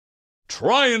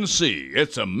Try and see.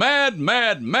 It's a mad,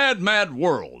 mad, mad, mad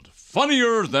world.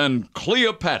 Funnier than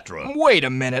Cleopatra. Wait a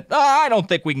minute. I don't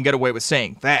think we can get away with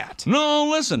saying that. No,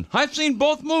 listen. I've seen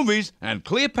both movies, and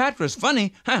Cleopatra's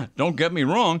funny. Don't get me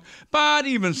wrong. But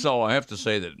even so, I have to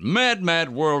say that Mad, Mad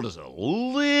World is a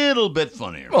little bit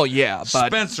funnier. Well, yeah, but...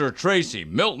 Spencer Tracy,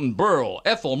 Milton Berle,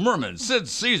 Ethel Merman, Sid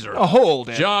Caesar. Hold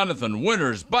it. Jonathan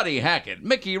Winters, Buddy Hackett,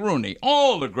 Mickey Rooney.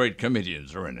 All the great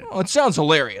comedians are in it. Well, it sounds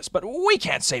hilarious, but we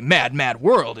can't say Mad, Mad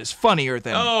World is funnier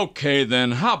than... Okay,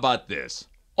 then, how about this?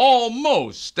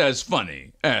 Almost as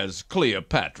funny as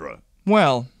Cleopatra.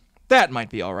 Well, that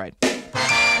might be all right.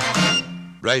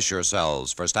 Brace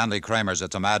yourselves for Stanley Kramer's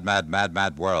It's a Mad, Mad, Mad,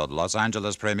 Mad World. Los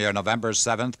Angeles premiere November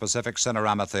 7th, Pacific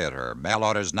Cinerama Theater. Mail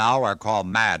orders now or call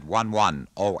MAD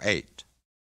 1108.